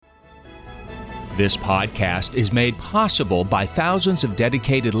This podcast is made possible by thousands of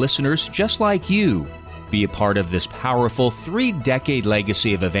dedicated listeners just like you. Be a part of this powerful 3-decade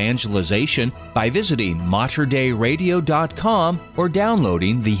legacy of evangelization by visiting materdeiradio.com or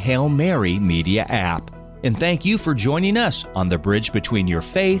downloading the Hail Mary Media app. And thank you for joining us on the bridge between your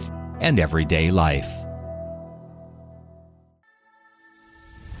faith and everyday life.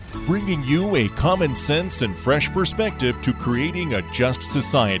 Bringing you a common sense and fresh perspective to creating a just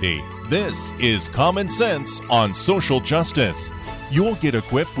society. This is Common Sense on Social Justice. You'll get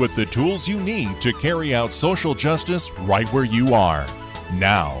equipped with the tools you need to carry out social justice right where you are.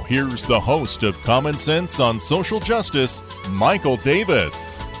 Now, here's the host of Common Sense on Social Justice, Michael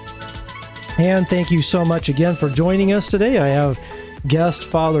Davis. And thank you so much again for joining us today. I have guest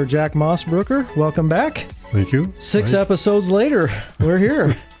Father Jack Mossbrooker. Welcome back. Thank you. 6 episodes later, we're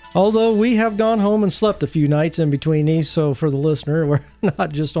here. Although we have gone home and slept a few nights in between these, so for the listener, we're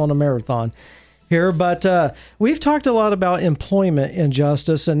not just on a marathon here. But we've talked a lot about employment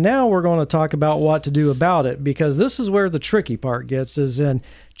injustice, and now we're going to talk about what to do about it, because this is where the tricky part gets, is in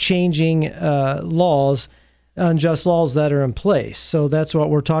changing laws, unjust laws that are in place. So that's what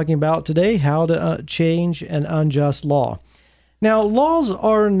we're talking about today, how to change an unjust law. Now, laws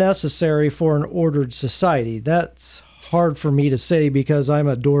are necessary for an ordered society. That's hard for me to say because I'm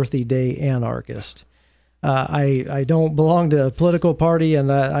a Dorothy Day anarchist. I don't belong to a political party,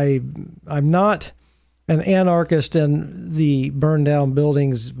 and I'm not an anarchist in the burn down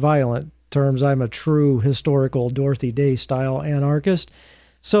buildings violent terms. I'm a true historical Dorothy Day style anarchist.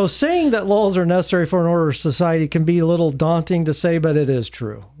 So saying that laws are necessary for an ordered society can be a little daunting to say, but it is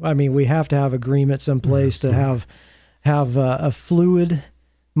true. I mean, we have to have agreements in place to have a fluid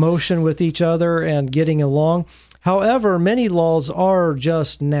motion with each other and getting along. However, many laws are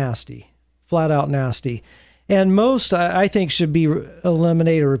just nasty, flat out nasty. And most, I think, should be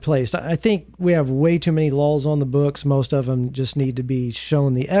eliminated or replaced. I think we have way too many laws on the books. Most of them just need to be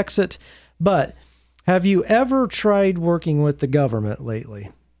shown the exit. But have you ever tried working with the government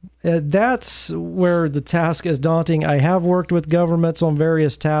lately? That's where the task is daunting. I have worked with governments on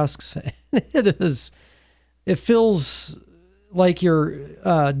various tasks. It feels like you're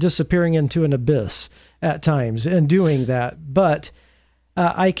disappearing into an abyss at times in doing that. But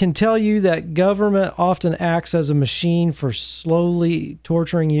I can tell you that government often acts as a machine for slowly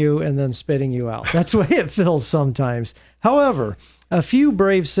torturing you and then spitting you out. That's the way it feels sometimes. However, a few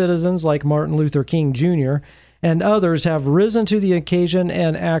brave citizens like Martin Luther King Jr. and others have risen to the occasion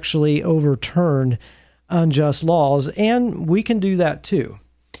and actually overturned unjust laws, and we can do that too.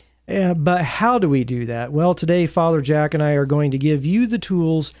 But how do we do that? Well, today, Father Jack and I are going to give you the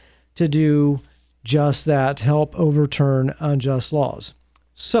tools to do just that, help overturn unjust laws.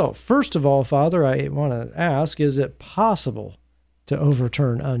 So, first of all, Father, I want to ask, is it possible to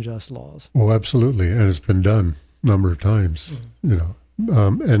overturn unjust laws? Oh, absolutely, and it's been done a number of times.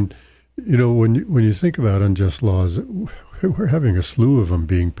 And when you think about unjust laws, we're having a slew of them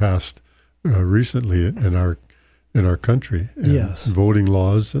being passed recently in our country. And yes, voting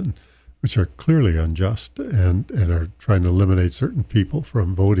laws, which are clearly unjust and are trying to eliminate certain people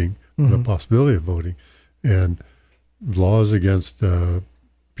from voting, the possibility of voting, and laws against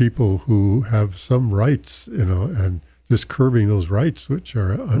people who have some rights, and just curbing those rights, which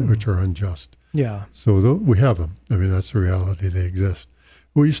are unjust. Yeah. So we have them. I mean, that's the reality. They exist.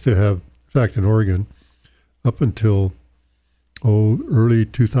 We used to have, in fact, in Oregon, up until early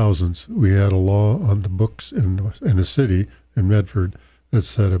 2000s, we had a law on the books in a city in Medford that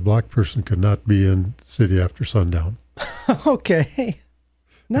said a black person could not be in the city after sundown. Okay.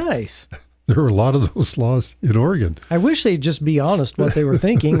 Nice. There were a lot of those laws in Oregon. I wish they'd just be honest what they were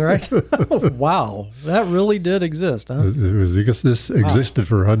thinking, right? Wow, that really did exist, huh? This existed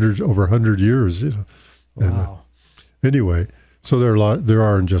for over 100 years. Wow. Anyway, so there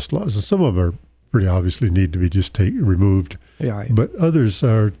are unjust laws, and some of them are pretty obviously need to be just removed. Yeah, right. But others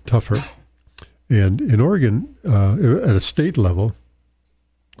are tougher. And in Oregon, at a state level,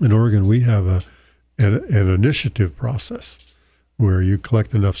 in Oregon, we have an initiative process where you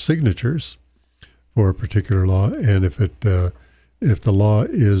collect enough signatures for a particular law, and if the law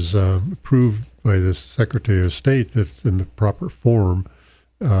is approved by the Secretary of State that's in the proper form,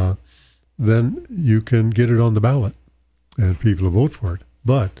 then you can get it on the ballot, and people will vote for it.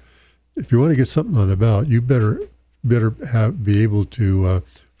 But if you want to get something on the ballot, you better be able to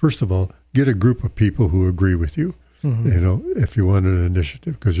first of all get a group of people who agree with you. If you want an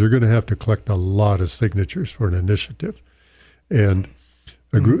initiative, because you're going to have to collect a lot of signatures for an initiative. And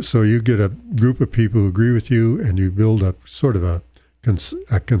a group, so you get a group of people who agree with you, and you build up sort of a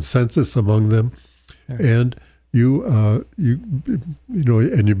consensus among them, and you know,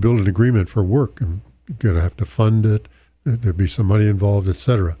 and you build an agreement for work, and you're going to have to fund it. There'll be some money involved,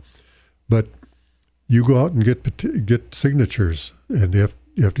 etc. But you go out and get signatures, and you have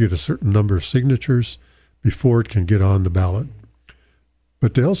to get a certain number of signatures before it can get on the ballot.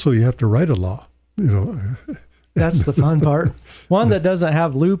 But you have to write a law. You know, that's the fun part. One that doesn't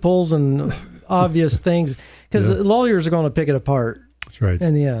have loopholes and obvious things, because lawyers are going to pick it apart. That's right.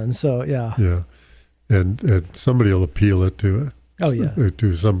 In the end, so yeah. Yeah, and somebody will appeal it to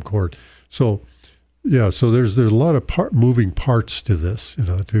to some court. So so there's a lot of moving parts to this. You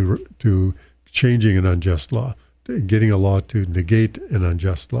know, to changing an unjust law, getting a law to negate an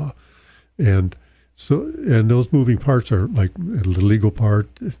unjust law, and those moving parts are like the legal part,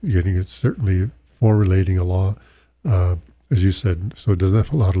 getting it certainly formulating a law, as you said, so it doesn't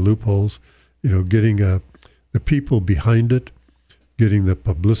have a lot of loopholes. You know, getting the people behind it, getting the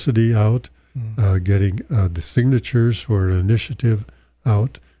publicity out, getting the signatures for an initiative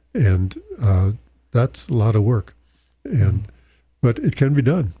out, and that's a lot of work. But it can be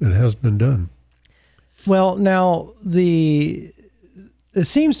done. It has been done. Well, now it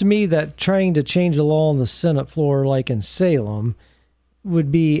seems to me that trying to change the law on the Senate floor, like in Salem,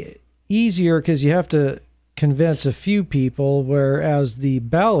 would be easier because you have to convince a few people, whereas the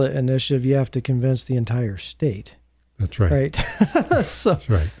ballot initiative, you have to convince the entire state. That's right. Right. So that's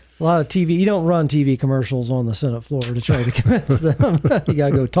right. A lot of TV. You don't run TV commercials on the Senate floor to try to convince them. You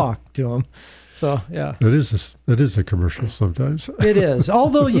got to go talk to them. So, yeah. That is a commercial sometimes. It is.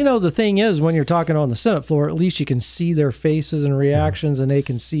 Although, you know, the thing is, when you're talking on the Senate floor, at least you can see their faces and reactions, and they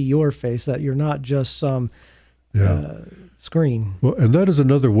can see your face, that you're not just some screen. Well, and that is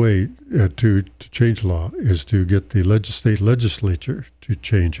another way to change law, is to get the state legislature to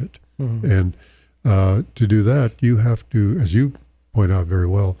change it. Mm-hmm. And to do that, you have to, as you point out very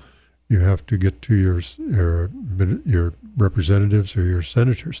well, you have to get to your representatives or your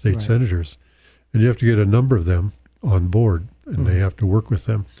senators, state senators, and you have to get a number of them on board, and they have to work with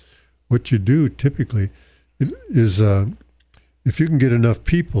them. What you do typically is, if you can get enough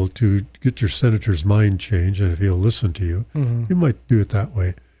people to get your senator's mind changed, and if he'll listen to you, you might do it that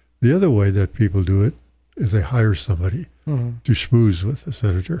way. The other way that people do it is they hire somebody to schmooze with the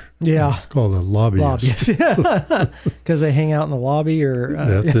senator. Yeah. It's called a lobbyist. Because they hang out in the lobby, or...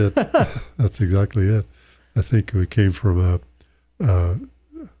 That's it. That's exactly it. I think we came from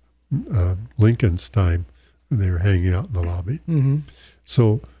Lincoln's time when they were hanging out in the lobby. Mm-hmm.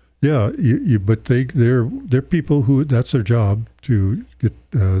 So, yeah, but they're people who, that's their job, to get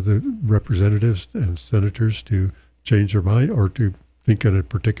the representatives and senators to change their mind or to think in a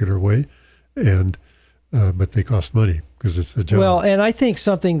particular way, and but they cost money because it's a job. Well, and I think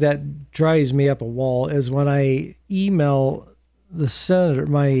something that drives me up a wall is when I email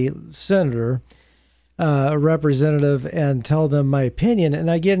my senator, a representative, and tell them my opinion,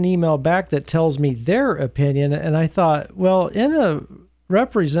 and I get an email back that tells me their opinion, and I thought, well, in a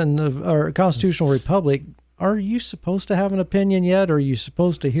representative or constitutional republic, are you supposed to have an opinion yet, or are you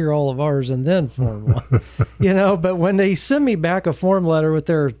supposed to hear all of ours and then form one? You know, but when they send me back a form letter with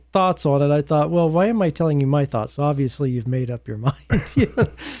their thoughts on it, I thought, well, why am I telling you my thoughts? Obviously, you've made up your mind.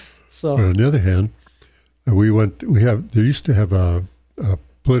 So, on the other hand, there used to have a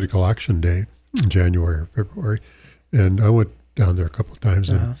political action day in January or February, and I went down there a couple of times,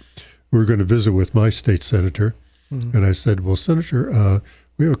 and we were going to visit with my state senator, and I said, well, Senator,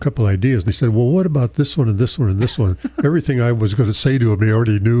 we have a couple ideas. And he said, well, what about this one and this one and this one? Everything I was going to say to him, he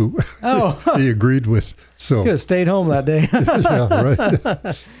already knew. Oh. He agreed with. So you could have stayed home that day. Yeah,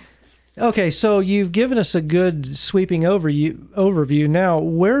 right. Okay, so you've given us a good sweeping overview. Now,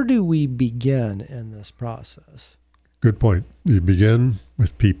 where do we begin in this process? Good point. You begin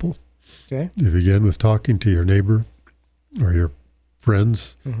with people. Okay. You begin with talking to your neighbor or your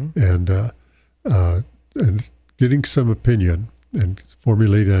friends, and getting some opinion and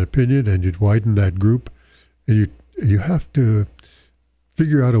formulate that opinion, and you'd widen that group, and you have to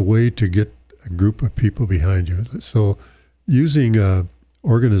figure out a way to get a group of people behind you. So using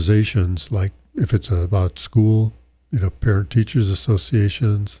organizations, like if it's about school, parent-teachers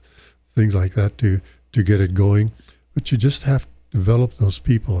associations, things like that, to get it going. But you just have to develop those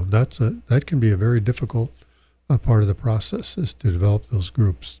people, and that can be a very difficult part of the process, is to develop those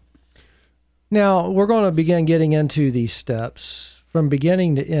groups. Now, we're going to begin getting into these steps from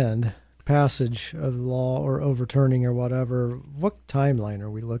beginning to end, passage of the law or overturning or whatever. What timeline are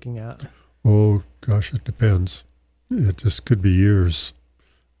we looking at? Oh, gosh, it depends. It just could be years.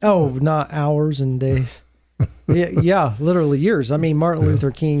 Oh, not hours and days. Yeah, literally years. I mean, Martin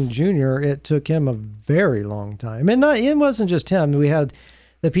Luther King Jr., it took him a very long time. And it wasn't just him. We had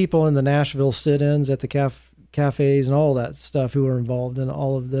the people in the Nashville sit-ins at the cafes and all that stuff who were involved in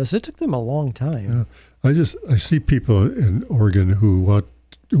all of this. It took them a long time. Yeah. I see people in Oregon who want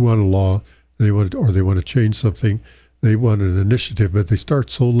a law, they want to change something. They want an initiative, but they start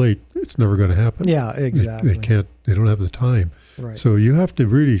so late, it's never going to happen. Yeah, exactly. They can't. They don't have the time. Right. So you have to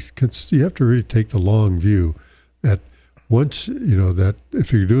really take the long view. That once that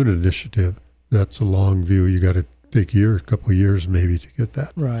if you're doing an initiative, that's a long view. You got to take a couple of years maybe to get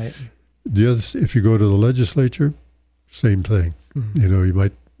that. Right. The other, if you go to the legislature, same thing. Mm-hmm. You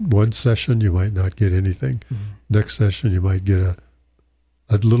might one session you might not get anything. Mm-hmm. Next session you might get a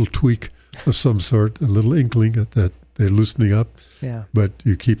little tweak of some sort, a little inkling that they're loosening up. Yeah. But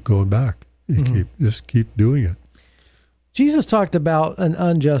you keep going back. You keep doing it. Jesus talked about an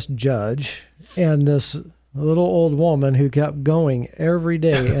unjust judge and this little old woman who kept going every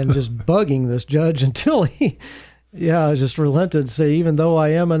day and just bugging this judge until he just relented, say, even though I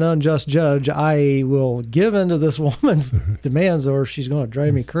am an unjust judge, I will give in to this woman's demands or she's going to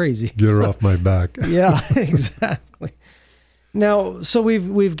drive me crazy. Get her off my back. Yeah, exactly. Now, so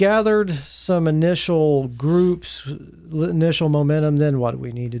we've gathered some initial groups, initial momentum. Then what do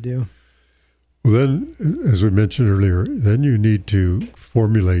we need to do? Well, then, as we mentioned earlier, then you need to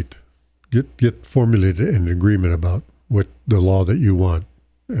get formulated an agreement about what the law that you want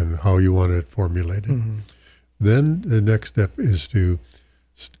and how you want it formulated. Mm-hmm. Then the next step is to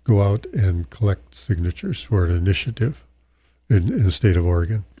go out and collect signatures for an initiative in the state of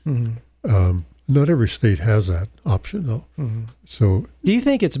Oregon. Mm-hmm. Not every state has that option, though. Mm-hmm. So, do you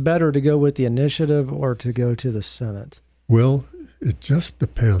think it's better to go with the initiative or to go to the Senate? Well, it just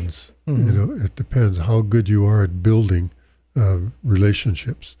depends. Mm-hmm. It depends how good you are at building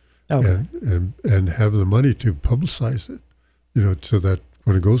relationships, Okay. and have the money to publicize it. So that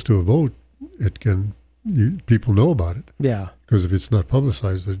when it goes to a vote, people know about it. Yeah. Because if it's not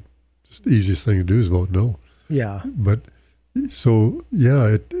publicized, the easiest thing to do is vote no. Yeah. But so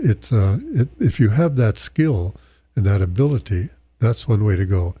if you have that skill and that ability, that's one way to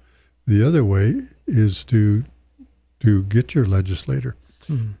go. The other way is to get your legislator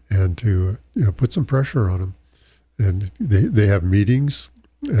and to put some pressure on them. And they have meetings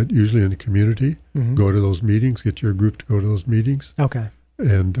usually in the community. Mm-hmm. Go to those meetings. Get your group to go to those meetings. Okay.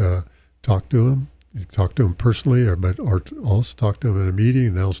 And talk to them. You talk to them personally, or also talk to them in a meeting.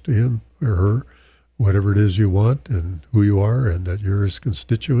 Announce to him or her whatever it is you want and who you are, and that you're his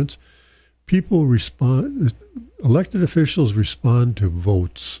constituents. People respond. Elected officials respond to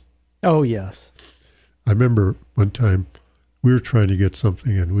votes. Oh yes. I remember one time we were trying to get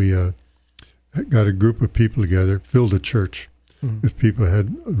something, and we got a group of people together, filled a church with people,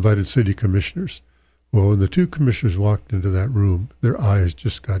 had invited city commissioners. Well, when the two commissioners walked into that room, their eyes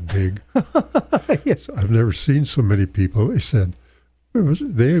just got big. Yes. I've never seen so many people. They said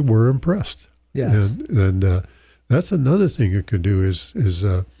they were impressed. Yes. And that's another thing you can do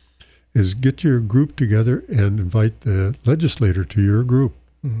is get your group together and invite the legislator to your group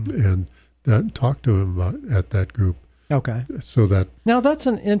and talk to him at that group. Okay. So that now that's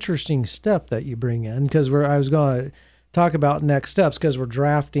an interesting step that you bring in, because I was going to talk about next steps because we're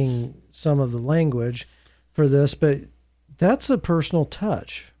drafting some of the language for this, but that's a personal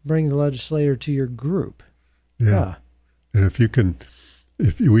touch. Bring the legislator to your group. Yeah. And if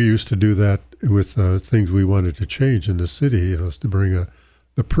we used to do that with things we wanted to change in the city, is to bring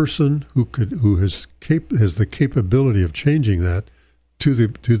the person who has the capability of changing that to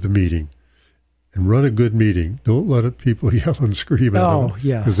the meeting, and run a good meeting. Don't let people yell and scream at them.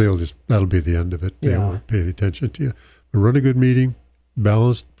 Yeah. Because that'll be the end of it. They won't pay any attention to you. But run a good meeting,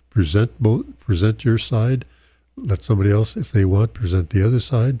 balanced, present your side, let somebody else, if they want, present the other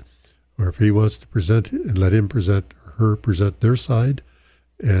side, or if he wants to present it, and let him present or her present their side,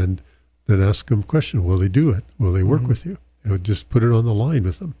 and then ask them a question. Will they do it? Will they work with you? Just put it on the line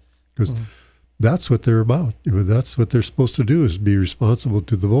with them, because that's what they're about. That's what they're supposed to do, is be responsible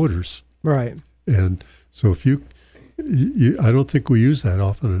to the voters. Right. And so if I don't think we use that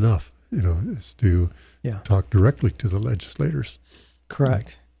often enough, is to talk directly to the legislators.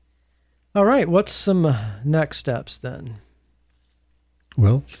 Correct. All right. What's some next steps then?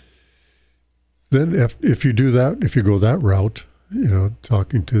 Well, then if you do that, if you go that route,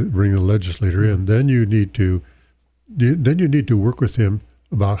 bring the legislator in, then you need to work with him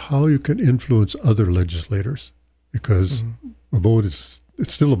about how you can influence other legislators, because a vote it's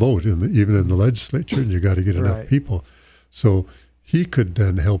still a vote even in the legislature, and you got to get enough people. So he could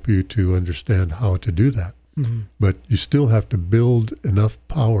then help you to understand how to do that. But you still have to build enough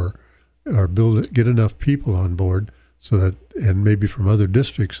power, or get enough people on board, so that, and maybe from other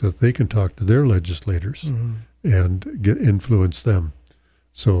districts, so that they can talk to their legislators and influence them.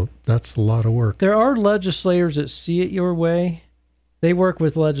 So that's a lot of work. There are legislators that see it your way. They work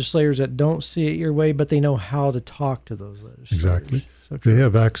with legislators that don't see it your way, but they know how to talk to those legislators. Exactly. So They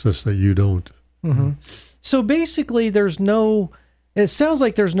have access that you don't. Mm-hmm. So basically, it sounds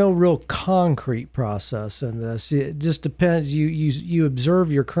like there's no real concrete process in this. It just depends. You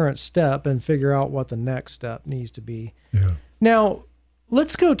observe your current step and figure out what the next step needs to be. Yeah. Now,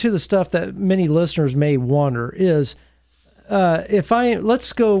 let's go to the stuff that many listeners may wonder is,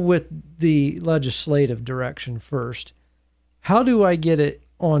 let's go with the legislative direction first. How do I get it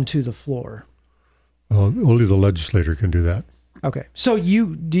onto the floor? Well, only the legislator can do that. Okay. So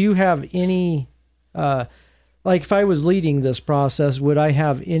do you have any, like if I was leading this process, would I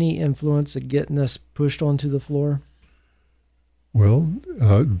have any influence at getting this pushed onto the floor? Well,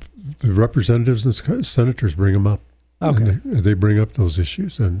 the representatives and senators bring them up. Okay. And they bring up those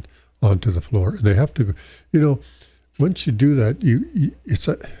issues and onto the floor. And they have to, once you do that,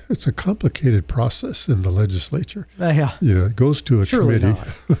 it's a complicated process in the legislature. Yeah. It goes to a Surely committee.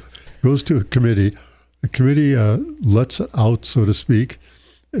 not. Goes to a committee. The committee lets it out, so to speak,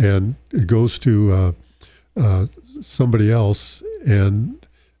 and it goes to somebody else. And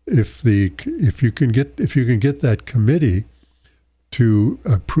if you can get that committee to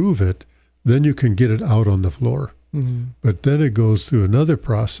approve it, then you can get it out on the floor. Mm-hmm. But then it goes through another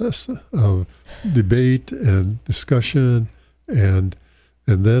process of debate and discussion, and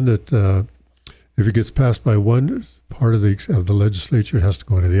then if it gets passed by one part of the legislature, it has to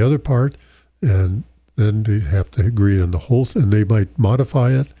go into the other part, and then they have to agree on the whole thing. And they might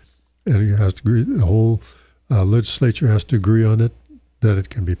modify it, and you have to agree. The whole legislature has to agree on it. Then it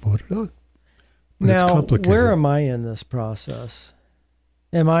can be voted on. But it's Now, complicated. where am I in this process?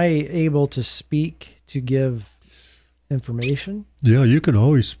 Am I able to speak to give information? Yeah, you can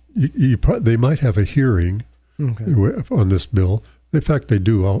always. They might have a hearing on this bill. In fact, they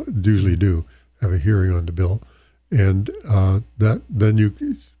usually do have a hearing on the bill, and then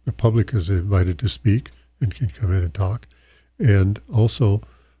the public is invited to speak and can come in and talk, and also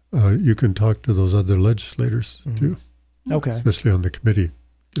you can talk to those other legislators too. Okay. Especially on the committee.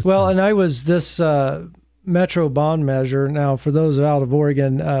 Well, and I was this Metro bond measure. Now, for those out of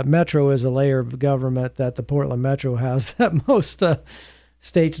Oregon, Metro is a layer of government that the Portland Metro has that most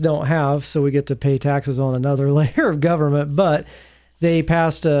states don't have. So we get to pay taxes on another layer of government. But they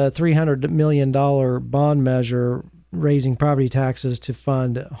passed a $300 million bond measure raising property taxes to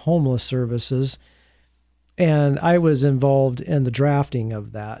fund homeless services. And I was involved in the drafting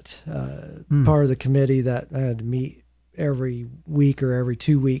of that, part of the committee that I had to meet every week or every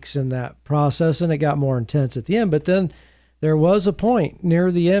 2 weeks in that process, and it got more intense at the end. But then there was a point near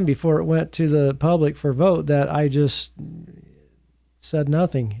the end before it went to the public for vote that I just said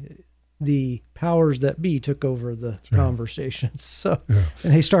nothing. The powers that be took over the conversations. So,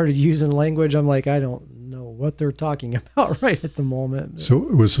 and they started using language. I'm like, I don't know what they're talking about right at the moment. So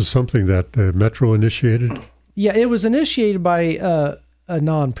was this something that Metro initiated? Yeah, it was initiated by a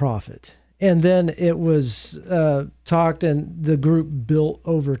nonprofit. And then it was talked, and the group built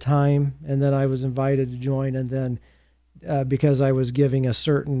over time. And then I was invited to join. And then because I was giving a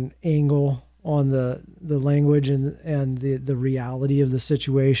certain angle on the language and the reality of the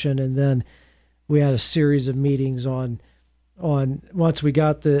situation, and then we had a series of meetings on once we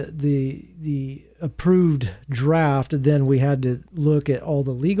got the approved draft, then we had to look at all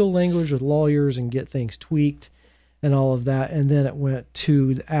the legal language with lawyers and get things tweaked and all of that. And then it went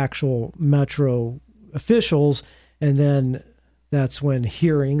to the actual Metro officials. And then that's when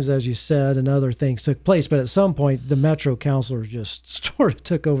hearings, as you said, and other things took place. But at some point, the Metro councilors just sort of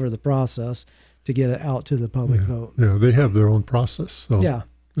took over the process to get it out to the public vote. Yeah, they have their own process. So yeah.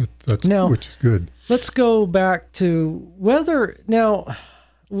 That's now, which is good. Let's go back to whether now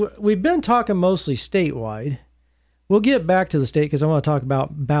we've been talking mostly statewide. We'll get back to the state because I want to talk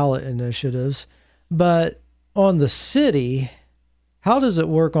about ballot initiatives. But on the city, how does it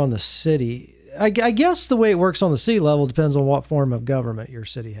work on the city? I guess the way it works on the city level depends on what form of government your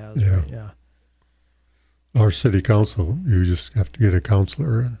city has. Yeah. Right? Yeah. Our city council, you just have to get a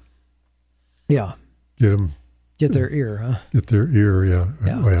counselor and Get their ear, huh? Get their ear, yeah.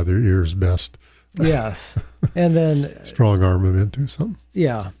 Well, yeah, their ear is best. Yes. And then strong arm them into something.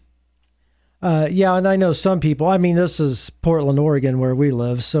 Yeah. And I know some people, I mean, this is Portland, Oregon, where we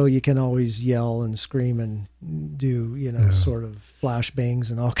live, so you can always yell and scream and do, sort of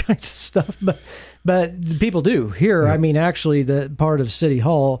flashbangs and all kinds of stuff. But people do here. Yeah. I mean, actually, the part of City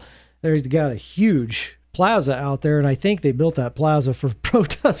Hall, they've got a huge plaza out there, and I think they built that plaza for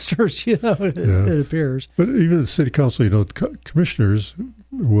protesters, it appears. But even the city council, commissioners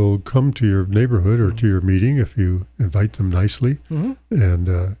will come to your neighborhood or to your meeting if you invite them nicely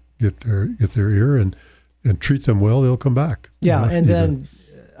and get their ear and treat them well. They'll come back. Yeah, and then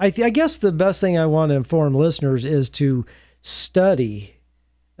I guess the best thing I want to inform listeners is to study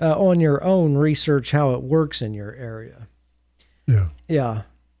on your own, research how it works in your area. Yeah. Yeah.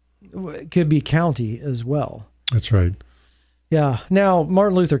 It could be county as well. That's right. Yeah. Now,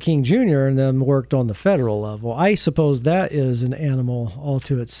 Martin Luther King Jr. and them worked on the federal level. I suppose that is an animal all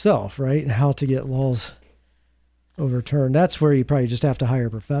to itself, right? And how to get laws overturned. That's where you probably just have to hire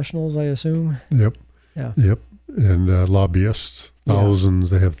professionals, I assume. Yep. Yeah. Yep. And lobbyists.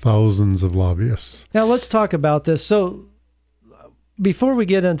 Thousands. Yeah. They have thousands of lobbyists. Now, let's talk about this. So, before we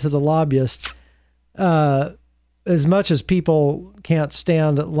get into the lobbyists, as much as people can't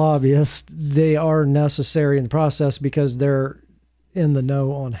stand lobbyists, they are necessary in the process because they're in the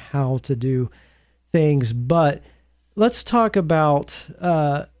know on how to do things. But let's talk about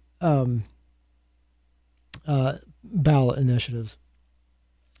ballot initiatives.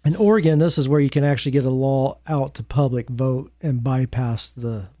 In Oregon, this is where you can actually get a law out to public vote and bypass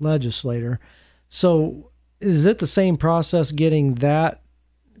the legislator. So is it the same process getting that?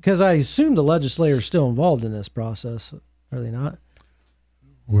 Because I assume the legislator is still involved in this process. Are they not?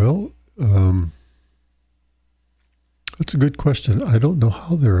 Well, that's a good question. I don't know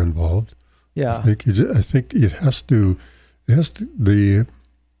how they're involved. Yeah. I think it has to. The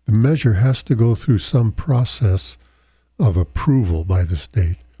measure has to go through some process of approval by the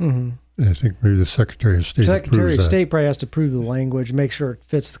state. Mm-hmm. And I think maybe the Secretary of State. Secretary of State probably has to approve the language, make sure it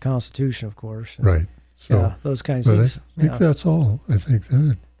fits the Constitution, of course. Right. So, yeah, those kinds of things. I think that's all. I think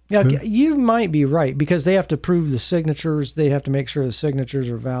that. Yeah, you might be right because they have to prove the signatures. They have to make sure the signatures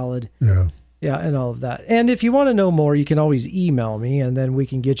are valid. Yeah. Yeah, and all of that. And if you want to know more, you can always email me, and then we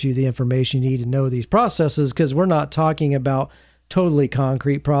can get you the information you need to know these processes, because we're not talking about totally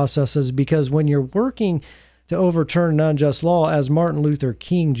concrete processes, because when you're working to overturn an unjust law, as Martin Luther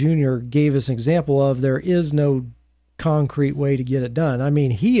King Jr. gave us an example of, there is no concrete way to get it done. I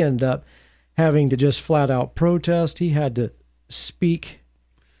mean, he ended up having to just flat out protest. He had to speak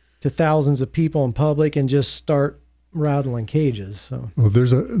to thousands of people in public and just start rattling cages. So, well,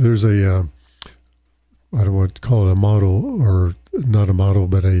 there's a I don't want to call it a model, or not a model,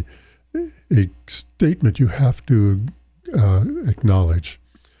 but a statement you have to acknowledge,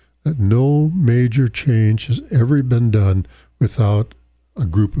 that no major change has ever been done without a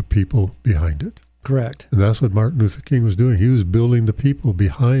group of people behind it. Correct. And that's what Martin Luther King was doing. He was building the people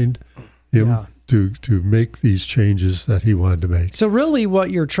behind him to make these changes that he wanted to make. So really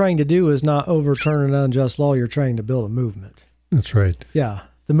what you're trying to do is not overturn an unjust law. You're trying to build a movement. That's right. Yeah.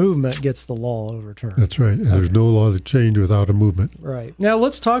 The movement gets the law overturned. That's right. And there's no law that changed without a movement. Right. Now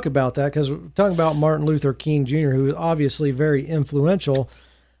let's talk about that, because we're talking about Martin Luther King Jr., who is obviously very influential.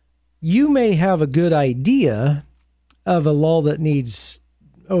 You may have a good idea of a law that needs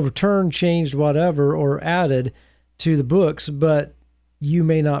overturned, changed, whatever, or added to the books, but you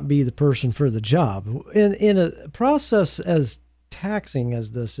may not be the person for the job. In a process as taxing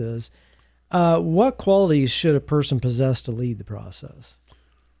as this is, what qualities should a person possess to lead the process?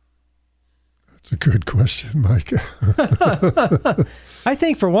 That's a good question, Mike. I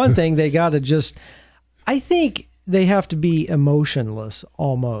think for one thing, they got to I think they have to be emotionless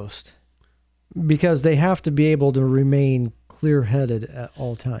almost, because they have to be able to remain clear-headed at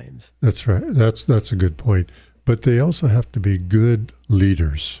all times. That's right. That's a good point. But they also have to be good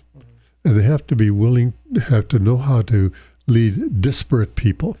leaders. Mm-hmm. And they have to be have to know how to lead disparate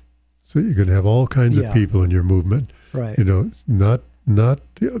people. So you're going to have all kinds of people in your movement. Right. You know, not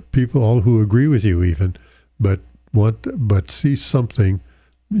people all who agree with you even, but see something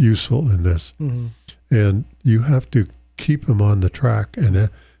useful in this. Mm-hmm. And you have to keep them on the track and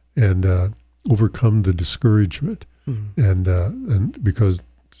overcome the discouragement. Mm-hmm. And because,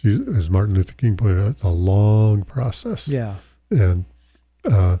 as Martin Luther King pointed out, it's a long process. Yeah. And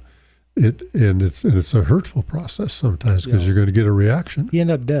it's a hurtful process sometimes, because you're going to get a reaction. You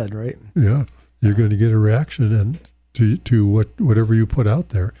end up dead, right? Yeah. You're going to get a reaction and to whatever you put out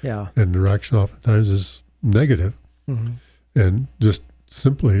there. Yeah. And the reaction oftentimes is negative. Mm-hmm. And just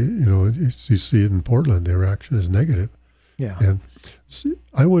simply, you see it in Portland, the reaction is negative. Yeah. And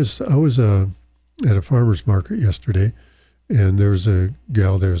I was at a farmer's market yesterday, and there was a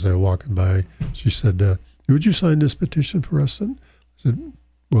gal there as I was walking by. She said, would you sign this petition for us? And I said,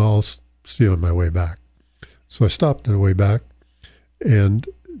 well, I'll see you on my way back. So I stopped on the way back, and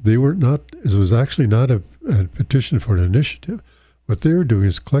it was actually not a petition for an initiative. What they were doing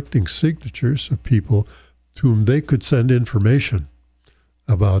is collecting signatures of people to whom they could send information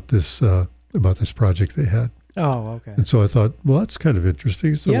about this project they had. Oh, okay. And so I thought, well, that's kind of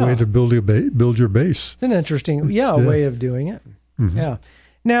interesting. It's a Yeah. way to build your base. It's an interesting, Yeah. way of doing it. Mhm. Yeah.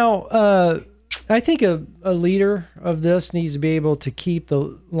 Now, I think a leader of this needs to be able to keep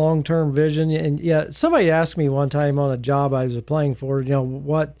the long-term vision. And yeah, somebody asked me one time on a job I was applying for,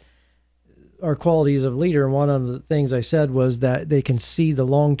 what are qualities of leader? And one of the things I said was that they can see the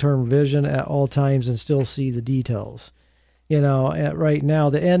long-term vision at all times and still see the details. Right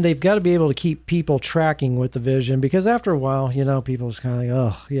now, and they've got to be able to keep people tracking with the vision, because after a while, people just kind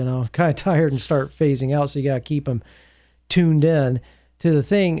of like, kind of tired and start phasing out. So you got to keep them tuned in to the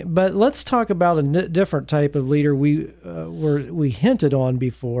thing. But let's talk about a different type of leader we hinted on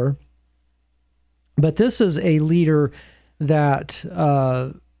before. But this is a leader that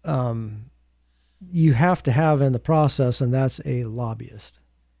you have to have in the process, and that's a lobbyist.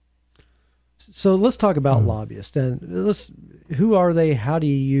 So let's talk about lobbyists. And who are they? How do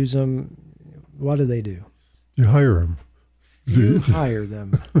you use them? What do they do? You hire them. You hire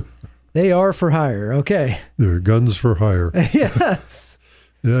them. They are for hire. Okay. They're guns for hire. Yes.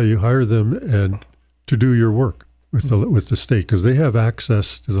 Yeah, you hire them and to do your work with the state, because they have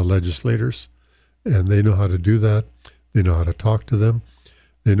access to the legislators, and they know how to do that. They know how to talk to them.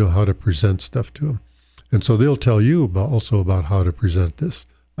 They know how to present stuff to them, and so they'll tell you also about how to present this.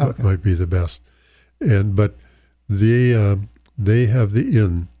 What might be the best, but they have the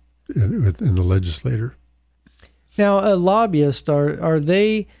in the legislator. Now, a lobbyist, are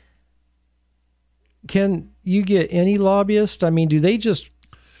they? Can you get any lobbyist? I mean, do they just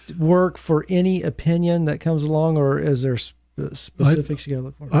work for any opinion that comes along, or is there specifics you got to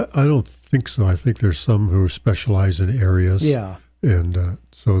look for? I don't think so. I think there's some who specialize in areas. Yeah, and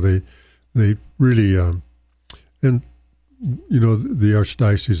so they really and. The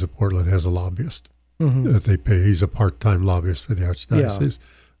Archdiocese of Portland has a lobbyist that they pay. He's a part-time lobbyist for the Archdiocese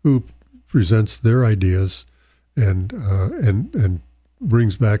who presents their ideas and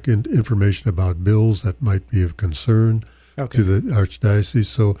brings back information about bills that might be of concern to the Archdiocese.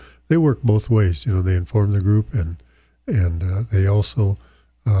 So they work both ways. They inform the group and they also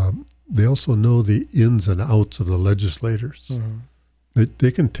know the ins and outs of the legislators.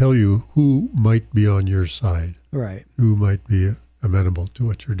 They can tell you who might be on your side. Right. Who might be amenable to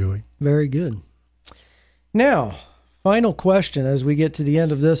what you're doing. Very good. Now, final question as we get to the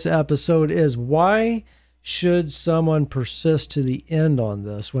end of this episode is, why should someone persist to the end on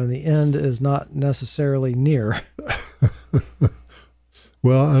this when the end is not necessarily near?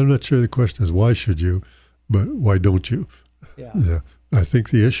 Well, I'm not sure the question is why should you, but why don't you? Yeah. I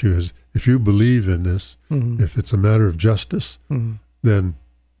think the issue is, if you believe in this, if it's a matter of justice, then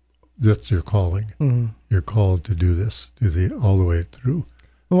that's your calling. You're called to do this all the way through.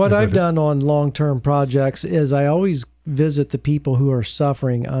 What I've done on long-term projects is I always visit the people who are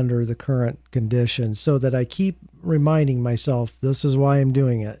suffering under the current conditions, so that I keep reminding myself, this is why I'm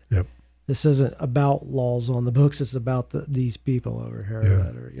doing it. Yep. This isn't about laws on the books. It's about these people over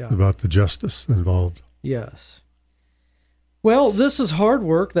here. It's about the justice involved. Yes. Well, this is hard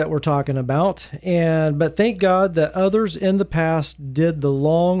work that we're talking about, but thank God that others in the past did the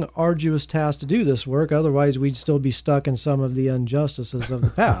long, arduous task to do this work. Otherwise, we'd still be stuck in some of the injustices of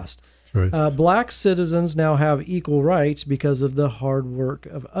the past. Right. Black citizens now have equal rights because of the hard work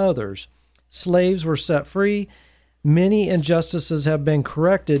of others. Slaves were set free. Many injustices have been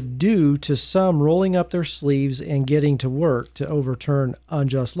corrected due to some rolling up their sleeves and getting to work to overturn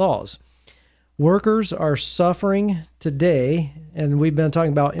unjust laws. Workers are suffering today, and we've been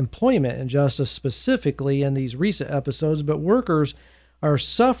talking about employment injustice specifically in these recent episodes, but workers are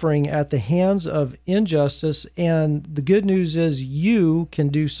suffering at the hands of injustice, and the good news is you can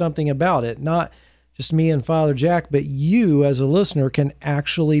do something about it. Not just me and Father Jack, but you as a listener can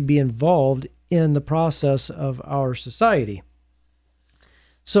actually be involved in the process of our society.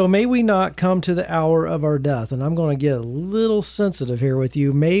 So may we not come to the hour of our death, and I'm going to get a little sensitive here with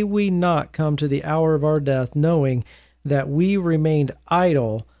you. May we not come to the hour of our death knowing that we remained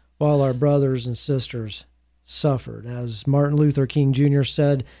idle while our brothers and sisters suffered. As Martin Luther King Jr.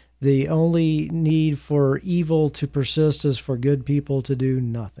 said, the only need for evil to persist is for good people to do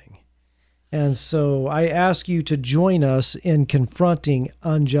nothing. And so I ask you to join us in confronting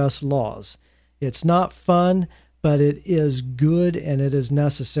unjust laws. It's not fun, but it is good and it is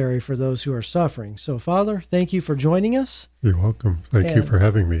necessary for those who are suffering. So, Father, thank you for joining us. You're welcome. Thank you for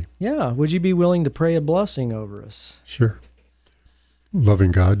having me. Yeah. Would you be willing to pray a blessing over us? Sure.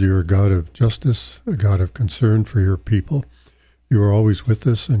 Loving God, you're a God of justice, a God of concern for your people. You are always with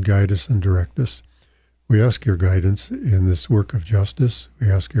us and guide us and direct us. We ask your guidance in this work of justice.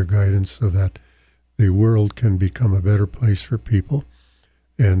 We ask your guidance so that the world can become a better place for people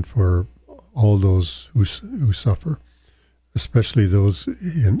and for all those who suffer, especially those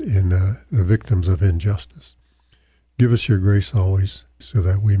in the victims of injustice. Give us your grace always, so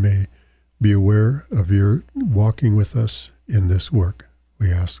that we may be aware of your walking with us in this work.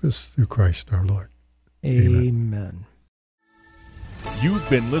 We ask this through Christ our Lord. Amen. You've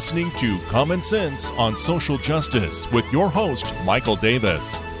been listening to Common Sense on Social Justice with your host, Michael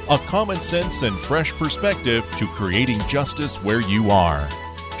Davis. A common sense and fresh perspective to creating justice where you are.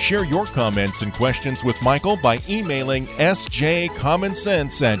 Share your comments and questions with Michael by emailing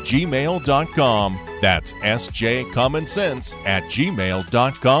sjcommonsense@gmail.com. That's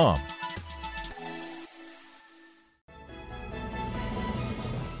sjcommonsense@gmail.com.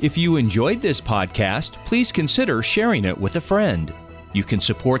 If you enjoyed this podcast, please consider sharing it with a friend. You can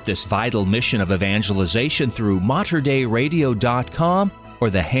support this vital mission of evangelization through materdeiradio.com or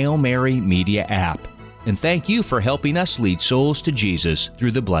the Hail Mary Media app. And thank you for helping us lead souls to Jesus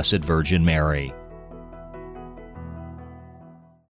through the Blessed Virgin Mary.